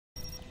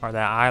or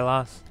that I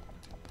lost.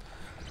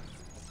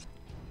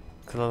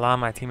 Because a lot of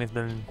my teammates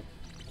been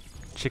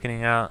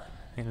chickening out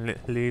and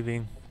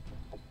leaving.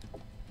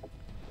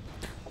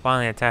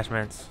 Finally,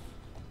 attachments.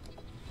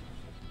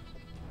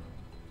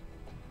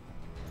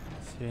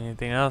 See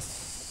anything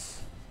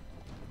else?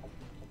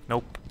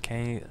 Nope.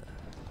 Can't.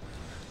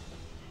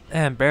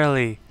 And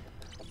barely.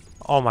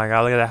 Oh my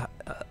god, look at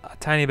that. A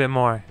tiny bit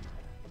more.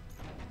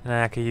 And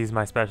then I could use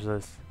my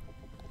specialist.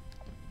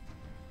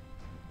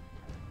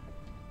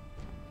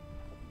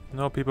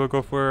 No, people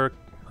go for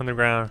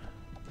underground.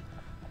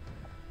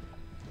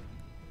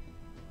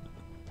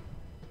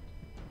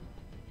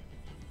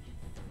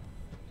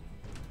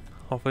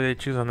 Hopefully they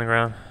choose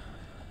underground.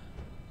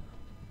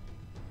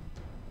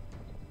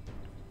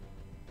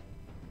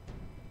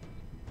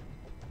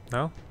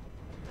 No?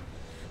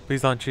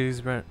 Please don't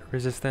choose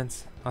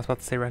resistance. I was about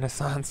to say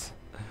renaissance.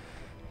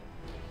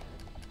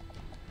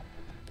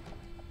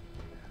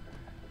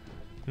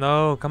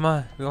 No, come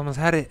on. We almost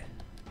had it.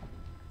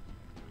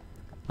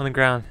 On the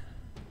ground.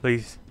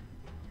 Please.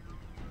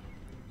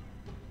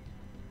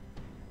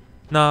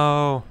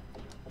 No.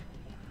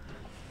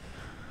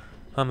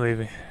 I'm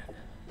leaving.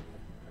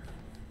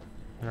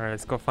 Alright,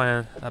 let's go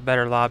find a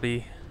better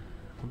lobby.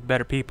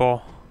 Better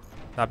people.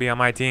 That'll be on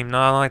my team. No,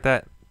 I don't like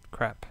that.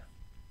 Crap.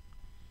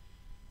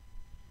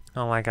 I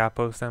don't like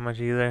outposts that much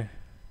either.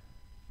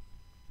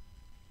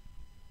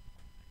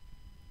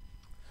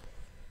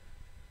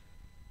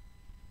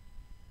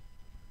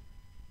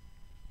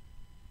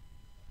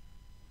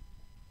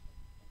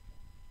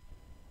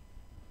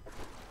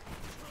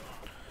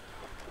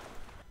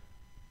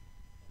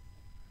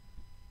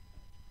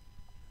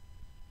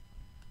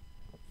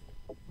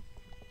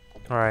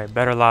 Alright,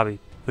 better lobby.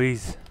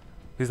 Please.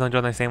 Please don't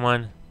join the same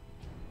one.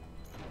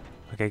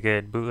 Okay,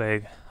 good.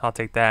 Bootleg. I'll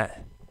take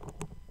that.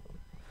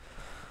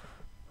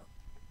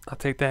 I'll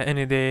take that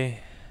any day.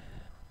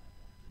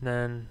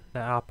 Then the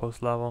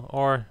outpost level.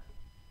 Or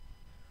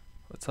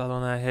what's the other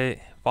one I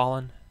hate?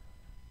 Fallen.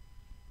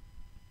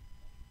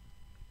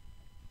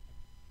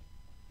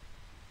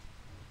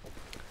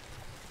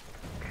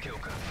 Kill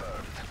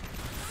confirmed.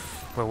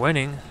 We're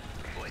winning.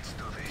 Let's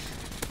do this.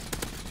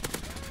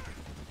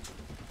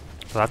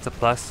 So that's a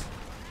plus.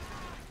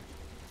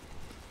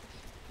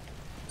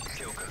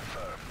 Kill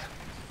confirmed.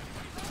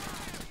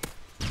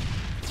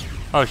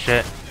 Oh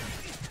shit.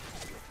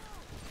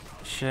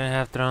 Shouldn't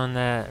have thrown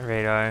that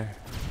radar.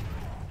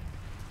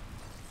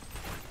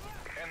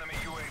 Enemy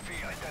UAV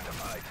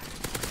identified.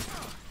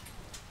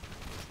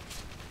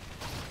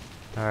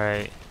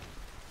 Alright.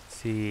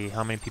 See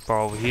how many people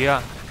are over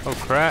here. Oh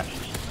crap.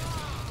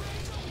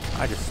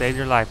 I just saved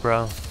your life,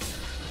 bro.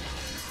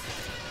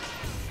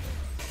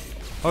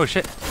 Oh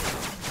shit.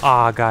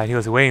 Oh god, he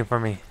was waiting for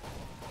me.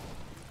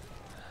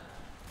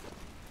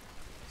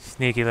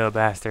 Sneaky little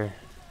bastard.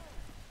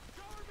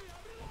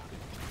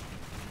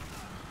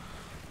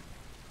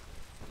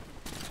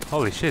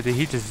 Holy shit, did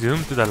he just zoom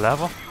through the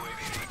level?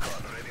 UAV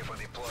recon ready for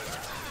deployment.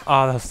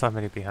 Oh, there's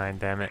somebody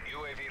behind, damn it.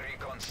 UAV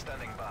recon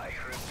standing by.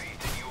 Repeat,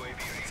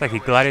 UAV It's like he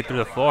recon glided is through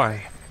the standing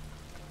floor.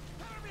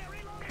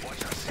 by.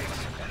 Watch your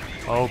six.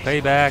 Enemy Oh,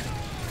 UAV payback.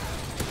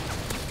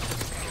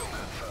 Kill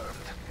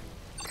confirmed.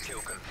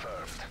 Kill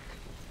confirmed.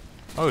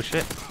 Oh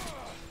shit.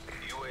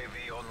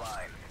 UAV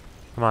online.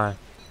 Come on.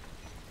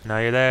 Now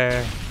you're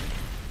there.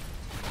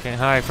 Can't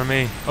hide from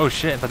me. Oh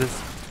shit, but this.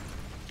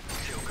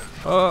 Kill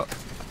confirmed. Oh.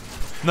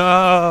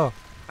 No!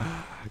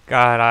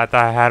 God, I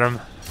thought I had him.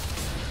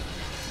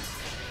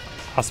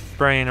 I was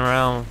spraying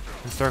around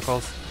in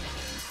circles.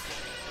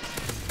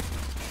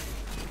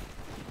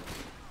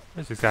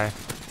 Where's this guy?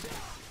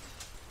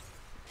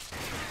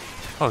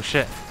 Oh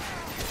shit.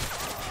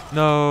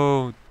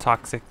 No,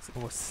 toxic.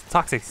 What's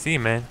Toxic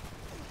Seaman?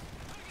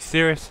 You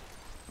serious?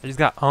 I just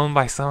got owned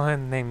by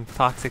someone named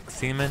Toxic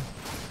Seaman.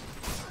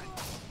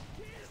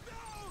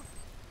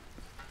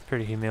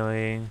 Pretty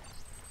humiliating.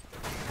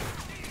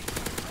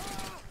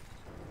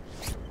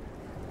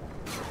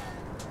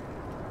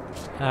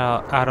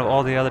 Out of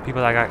all the other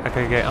people that I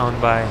could get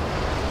owned by,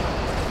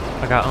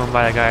 I got owned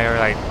by that guy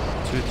like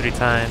 2-3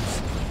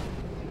 times.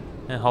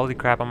 And holy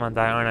crap, I'm gonna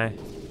die, aren't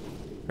I?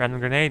 Random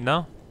grenade,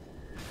 no?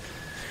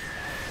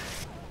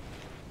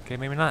 Okay,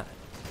 maybe not.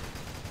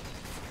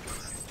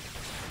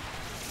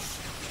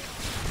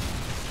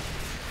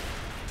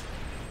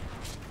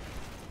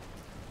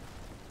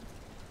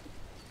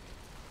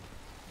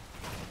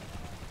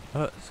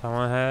 Oh,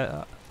 someone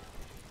had.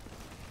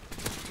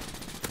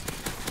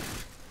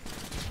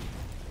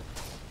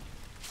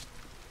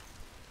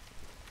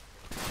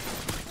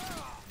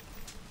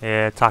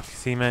 Yeah, Toxic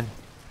Seaman.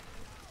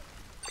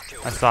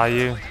 I saw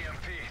you.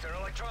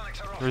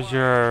 Where's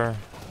your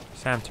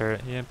SAM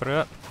turret? You didn't put it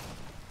up?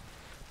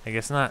 I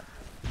guess not.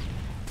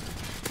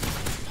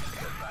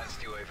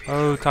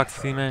 Oh,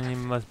 Toxic Seaman, you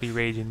must be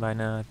raging by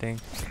now, I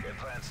think.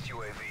 Advanced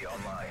UAV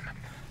online.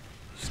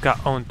 Just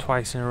got owned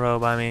twice in a row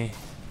by me.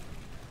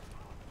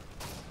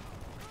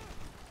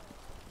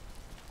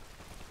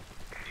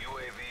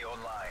 UAV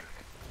online.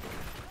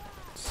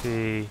 Let's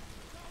see.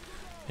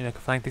 Maybe I can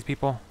flank these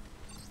people.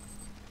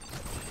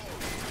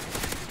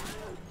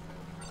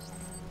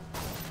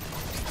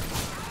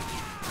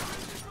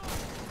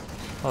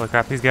 Holy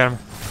crap, he's got him.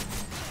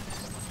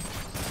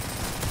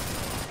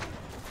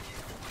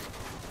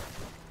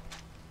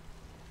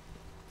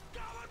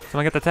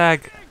 Someone get the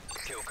tag.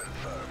 Kill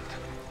confirmed.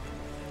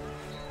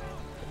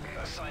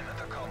 Assignment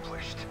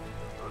accomplished.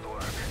 Good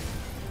work.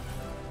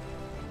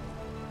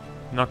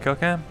 No kill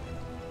cam?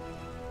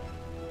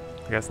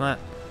 I guess not.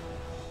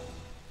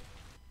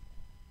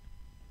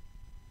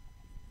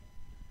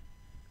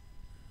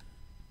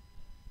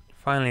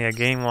 Finally a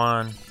game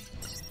won.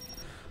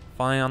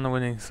 Finally on the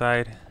winning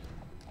side.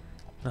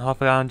 And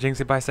hopefully I don't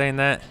jinx it by saying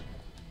that.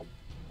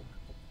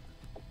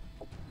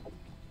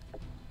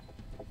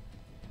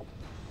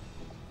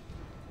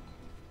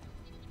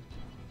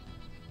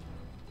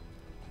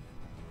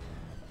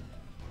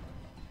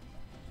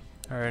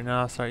 Alright,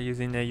 now I'll start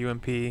using the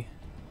UMP.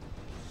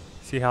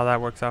 See how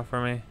that works out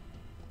for me.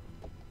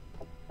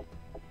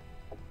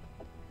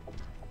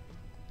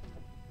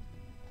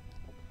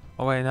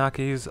 Oh wait, now I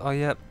can use, oh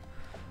yep.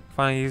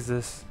 Finally use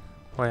this.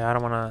 Wait, I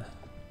don't want to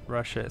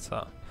rush it, so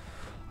I'll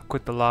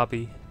quit the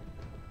lobby.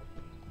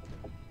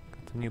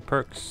 Got the new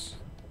perks.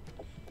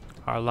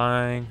 Our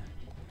line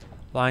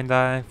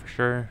die for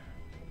sure.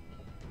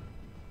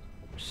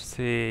 Let's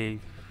see,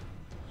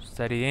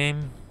 steady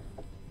aim.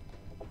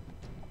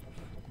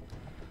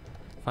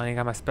 Finally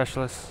got my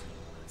specialist.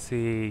 Let's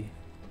see.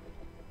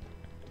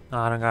 No,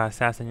 I don't got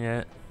assassin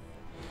yet.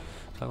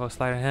 So I'll go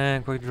sleight of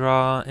hand, quick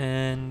draw,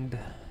 and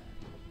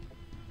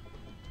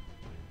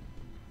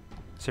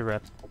sit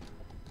rep.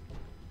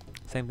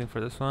 Same thing for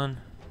this one.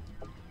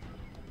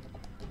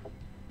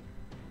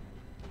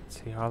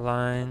 Let's see, our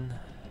line.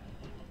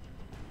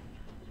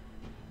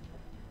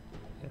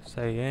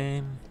 Steady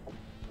aim.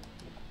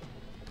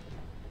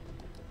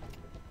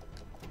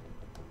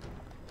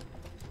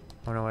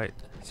 Oh no, wait.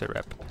 Sit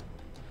rep.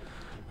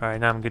 Alright,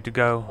 now I'm good to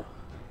go.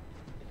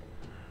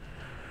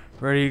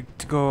 Ready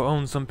to go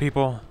own some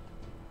people.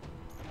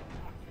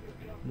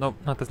 Nope,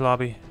 not this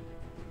lobby.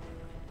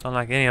 Don't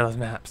like any of those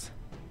maps.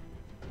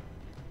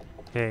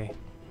 Okay.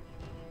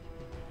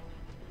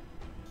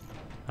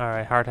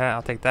 Alright, hard hat,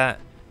 I'll take that.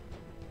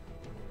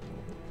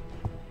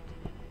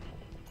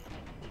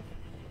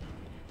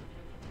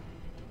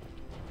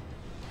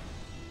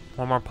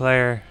 One more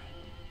player.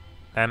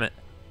 Damn it.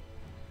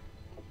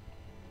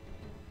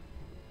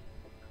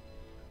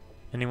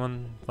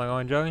 Anyone like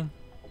going jogging?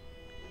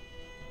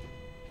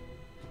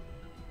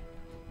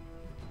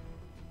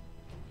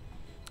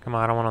 Come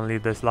on, I don't want to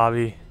leave this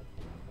lobby.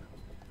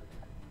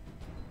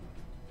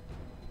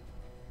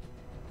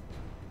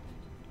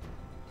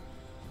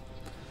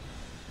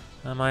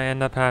 I might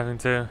end up having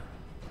to.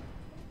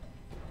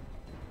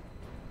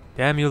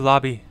 Damn you,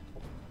 lobby.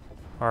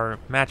 Or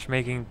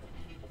matchmaking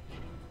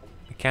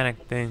mechanic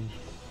thing.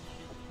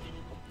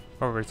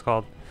 Whatever it's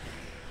called.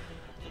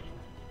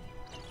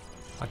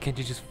 Why can't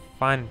you just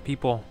find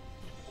people?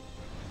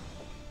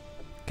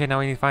 Okay, now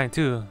we need to find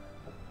two.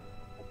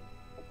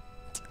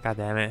 God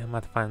damn it, I'm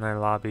about to find another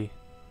lobby.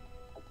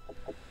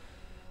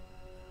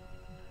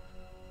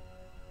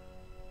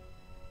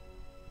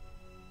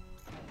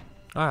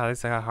 Oh, at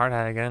least I got hard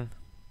hat again.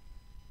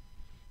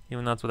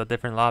 Even though it's with a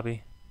different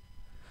lobby.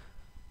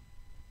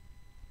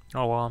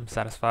 Oh well, I'm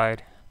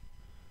satisfied.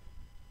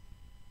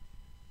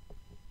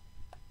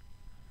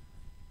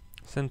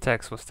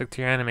 Syntax will stick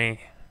to your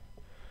enemy.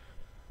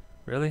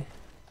 Really?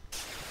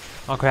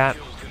 Oh crap.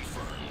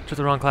 Chose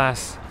the wrong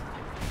class.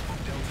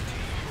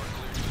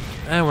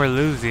 And we're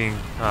losing.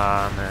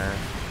 Aw, man.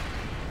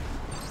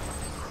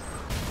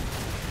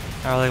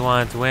 I really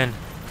wanted to win.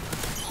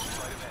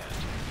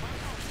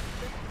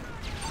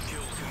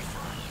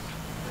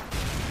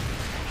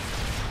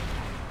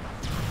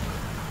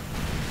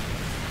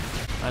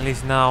 At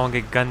least now I won't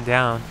get gunned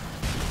down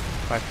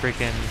by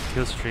freaking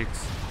kill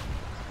streaks.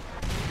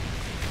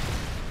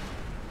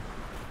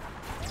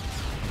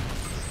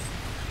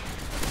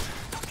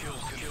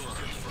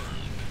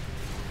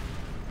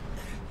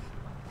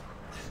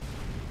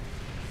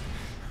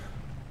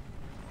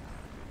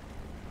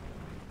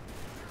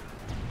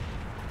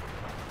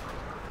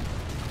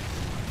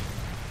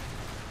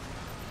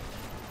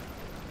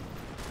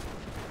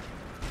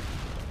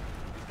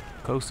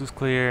 Coast is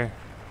clear.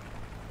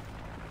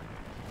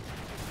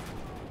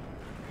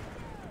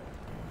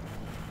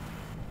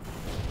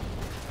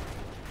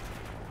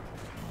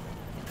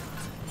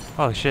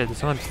 Holy shit, did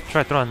someone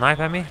try to throw a knife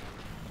at me?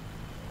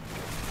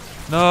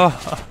 No!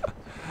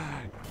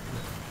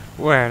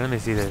 Where? Let me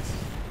see this.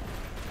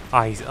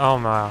 Ah, he's, oh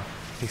my,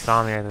 he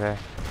saw me right there.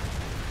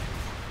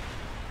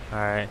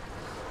 Alright.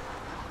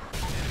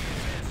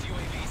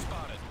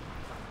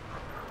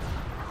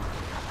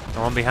 The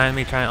one behind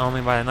me trying to own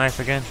me by a knife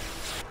again.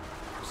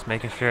 Just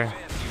making sure.